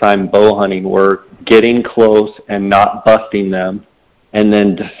first time bow hunting, were getting close and not busting them, and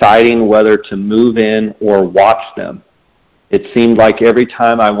then deciding whether to move in or watch them. It seemed like every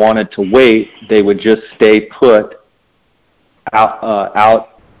time I wanted to wait, they would just stay put stay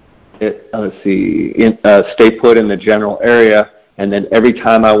put in the general area, and then every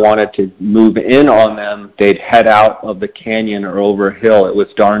time I wanted to move in on them, they'd head out of the canyon or over a hill. It was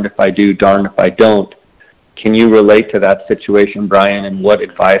darned if I do, darned if I don't. Can you relate to that situation, Brian, and what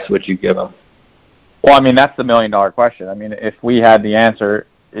advice would you give them? Well, that's the $1,000,000 question. If we had the answer,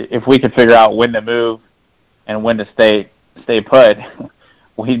 if we could figure out when to move and when to stay put,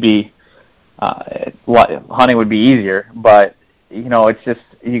 we'd be hunting would be easier. But it's just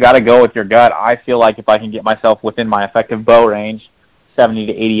you got to go with your gut. I feel like if I can get myself within my effective bow range, 70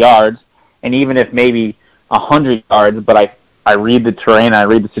 to 80 yards, and even if maybe 100 yards, but I read the terrain, I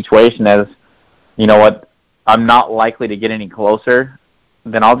read the situation as, I'm not likely to get any closer,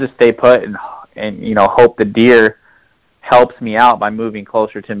 then I'll just stay put and hope the deer helps me out by moving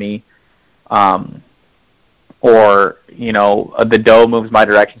closer to me, or the doe moves my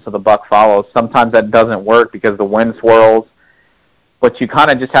direction so the buck follows. Sometimes that doesn't work because the wind swirls, but you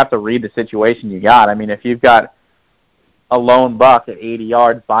kind of just have to read the situation you got. If you've got a lone buck at 80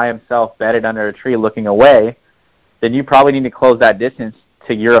 yards by himself bedded under a tree looking away, then you probably need to close that distance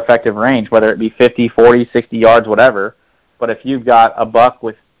to your effective range, whether it be 50, 40, 60 yards, whatever. But if you've got a buck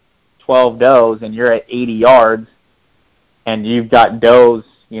with 12 does and you're at 80 yards and you've got does,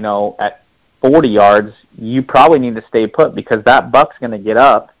 at 40 yards, you probably need to stay put because that buck's going to get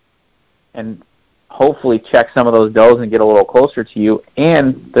up and hopefully check some of those does and get a little closer to you.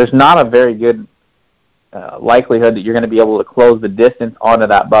 And there's not a very good likelihood that you're going to be able to close the distance onto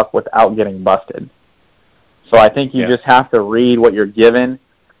that buck without getting busted. So I think you just have to read what you're given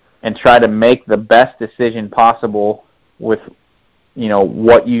and try to make the best decision possible with,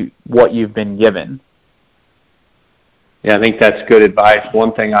 what you've been given. Yeah, I think that's good advice.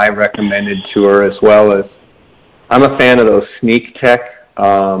 One thing I recommended to her as well is I'm a fan of those Sneak Tech,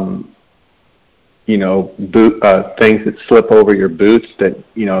 things that slip over your boots that,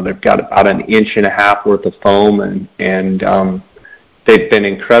 they've got about 1.5 inches worth of foam, and they've been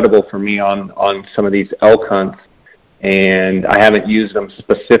incredible for me on some of these elk hunts. And I haven't used them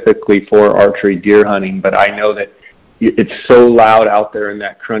specifically for archery deer hunting, but I know that it's so loud out there in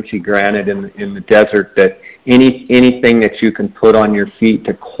that crunchy granite in the desert that anything that you can put on your feet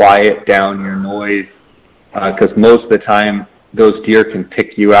to quiet down your noise, because most of the time those deer can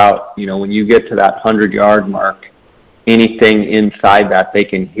pick you out. When you get to that 100-yard mark, anything inside that, they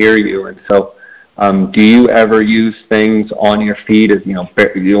can hear you. And so do you ever use things on your feet, as the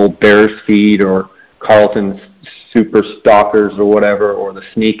old Bear's Feet or Carlton's Super Stalkers or whatever, or the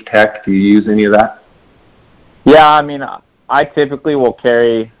Sneak Tech? Do you use any of that? Yeah, I typically will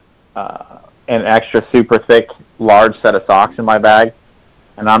carry an extra super thick, large set of socks in my bag,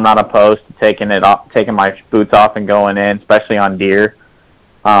 and I'm not opposed to taking my boots off and going in, especially on deer.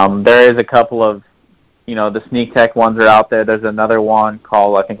 There is a couple of, the Sneak Tech ones are out there. There's another one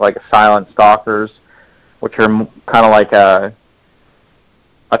called, I think, like a Silent Stalkers, which are kind of like a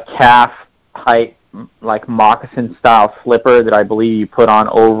calf height, like moccasin style slipper that I believe you put on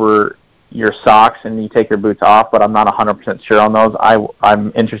over your socks and you take your boots off, but I'm not 100% sure on those.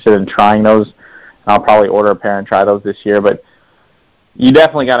 I'm interested in trying those, and I'll probably order a pair and try those this year. But you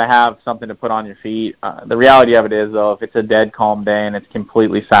definitely got to have something to put on your feet. The reality of it is, though, if it's a dead calm day and it's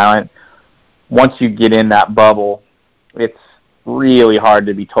completely silent, once you get in that bubble, it's really hard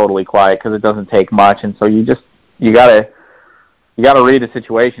to be totally quiet because it doesn't take much, and so you gotta read the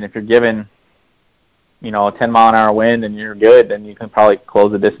situation. If you're given, a 10-mile-an-hour wind and you're good, then you can probably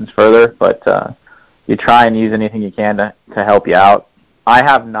close the distance further. But you try and use anything you can to help you out. I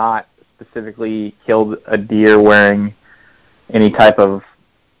have not specifically killed a deer wearing any type of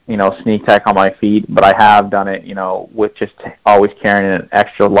sneak tech on my feet, but I have done it, with just always carrying an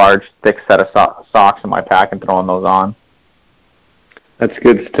extra large, thick set of socks in my pack and throwing those on. That's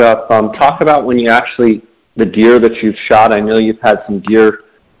good stuff. Talk about when the deer that you've shot. I know you've had some deer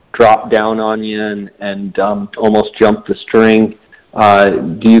drop down on you and almost jump the string.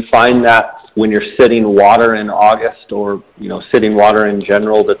 Do you find that when you're sitting water in August or, sitting water in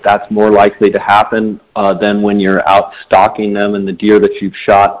general, that's more likely to happen than when you're out stalking them and the deer that you've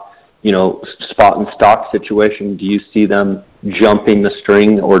shot, spot and stalk situation? Do you see them jumping the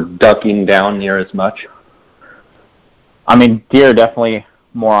string or ducking down near as much? I mean, deer are definitely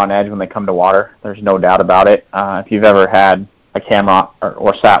more on edge when they come to water. There's no doubt about it. If you've ever had a camera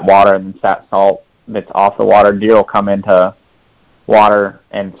or sat water and then sat salt that's off the water, deer will come into water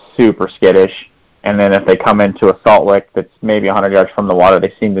and super skittish, and then if they come into a salt lick that's maybe 100 yards from the water,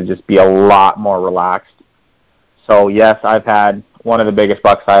 they seem to just be a lot more relaxed. So yes, I've had one of the biggest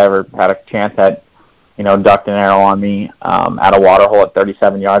bucks I ever had a chance at, ducked an arrow on me at a water hole at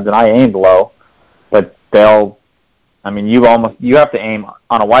 37 yards, and I aimed low, but you have to aim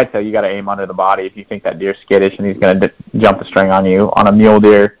on a whitetail. You got to aim under the body if you think that deer's skittish and he's going to jump the string on you. On a mule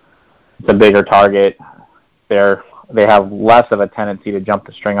deer, it's a bigger target. They have less of a tendency to jump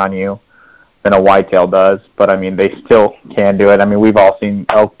the string on you than a whitetail does, but they still can do it. We've all seen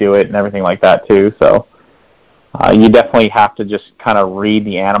elk do it and everything like that too. So you definitely have to just kind of read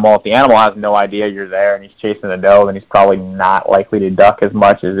the animal. If the animal has no idea you're there and he's chasing the doe, then he's probably not likely to duck as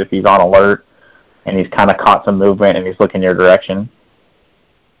much as if he's on alert and he's kind of caught some movement and he's looking your direction.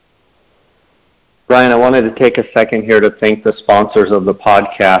 Brian, I wanted to take a second here to thank the sponsors of the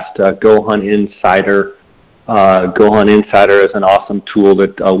podcast, Go Hunt Insider. Go Hunt Insider is an awesome tool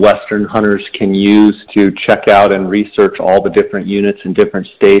that Western hunters can use to check out and research all the different units in different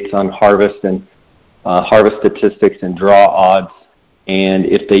states on harvest and harvest statistics and draw odds. And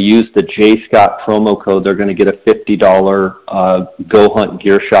if they use the J Scott promo code, they're going to get a $50 Go Hunt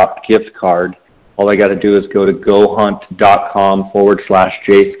Gear Shop gift card. All they got to do is go to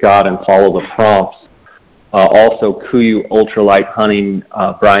gohunt.com/JScott and follow the prompts. Also, KUIU Ultralight Hunting.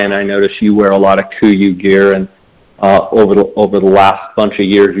 Brian, I notice you wear a lot of KUIU gear, and over the last bunch of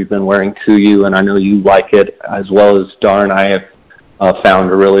years you've been wearing KUIU, and I know you like it as well as Darn. I have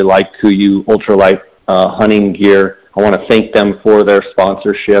found to really like KUIU Ultralight hunting gear. I want to thank them for their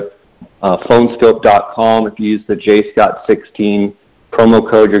sponsorship. Phoneskope.com, if you use the JScott16 promo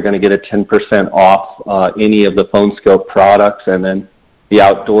code, you're going to get a 10% off any of the Phonescope products. And then the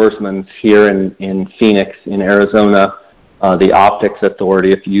Outdoorsman's here in Phoenix, in Arizona, the Optics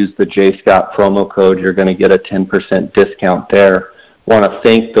Authority, if you use the JScott promo code, you're going to get a 10% discount there. I want to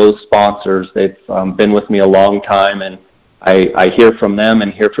thank those sponsors. They've been with me a long time, and I hear from them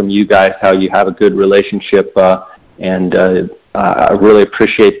and hear from you guys how you have a good relationship, and I really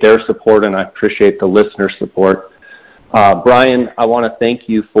appreciate their support, and I appreciate the listener support. Brian, I want to thank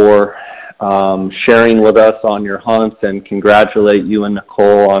you for sharing with us on your hunts and congratulate you and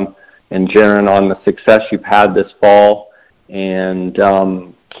Nicole and Jaron on the success you've had this fall. And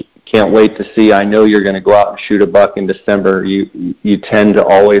can't wait to see. I know you're going to go out and shoot a buck in December. You tend to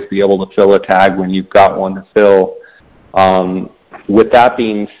always be able to fill a tag when you've got one to fill. With that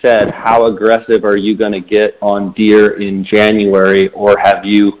being said, how aggressive are you going to get on deer in January, or have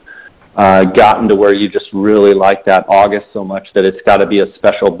you gotten to where you just really like that August so much that it's got to be a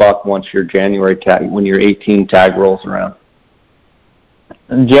special buck once your January tag, when your 18 tag rolls around?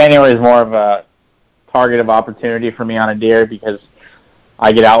 January is more of a target of opportunity for me on a deer because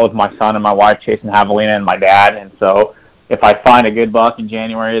I get out with my son and my wife chasing javelina and my dad, and so if I find a good buck in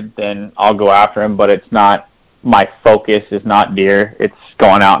January, then I'll go after him, but it's not, my focus is not deer. It's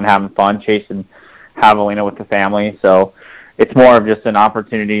going out and having fun chasing javelina with the family, so it's more of just an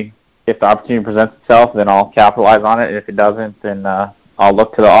opportunity. If the opportunity presents itself, then I'll capitalize on it. And if it doesn't, then I'll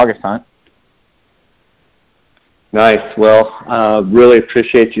look to the August hunt. Nice. Well, really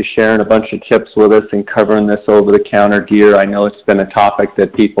appreciate you sharing a bunch of tips with us and covering this over-the-counter deer. I know it's been a topic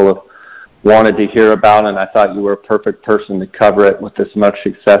that people have wanted to hear about, and I thought you were a perfect person to cover it with as much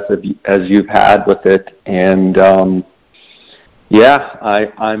success as you've had with it. And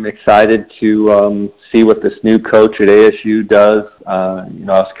I'm excited to see what this new coach at ASU does. I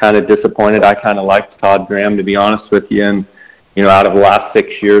was kind of disappointed. I kind of liked Todd Graham, to be honest with you. And, out of the last 6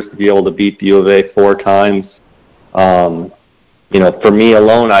 years, to be able to beat the U of A 4 times, for me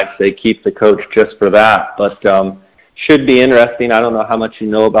alone, I'd say keep the coach just for that. But should be interesting. I don't know how much you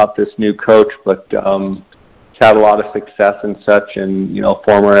know about this new coach, but he's had a lot of success and such, and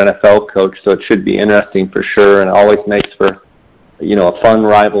former NFL coach, so it should be interesting for sure, and always makes for a fun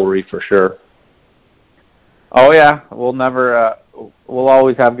rivalry for sure. Oh yeah, we'll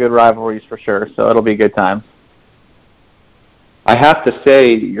always have good rivalries for sure. So it'll be a good time. I have to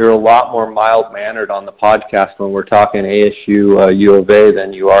say, you're a lot more mild-mannered on the podcast when we're talking ASU, U of A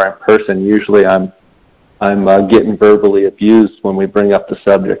than you are in person. Usually I'm getting verbally abused when we bring up the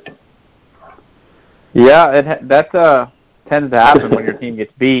subject. Yeah, that tends to happen when your team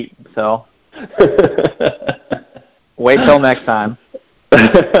gets beat. So wait till next time.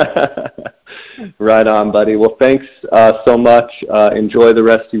 Right on, buddy. Well, thanks so much. Enjoy the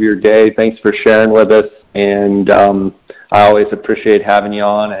rest of your day. Thanks for sharing with us. And I always appreciate having you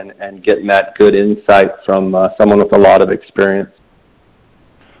on and getting that good insight from someone with a lot of experience.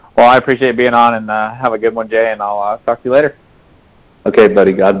 Well, I appreciate being on, and have a good one, Jay, and I'll talk to you later. Okay,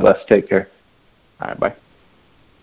 buddy. God bless. Take care. All right, bye.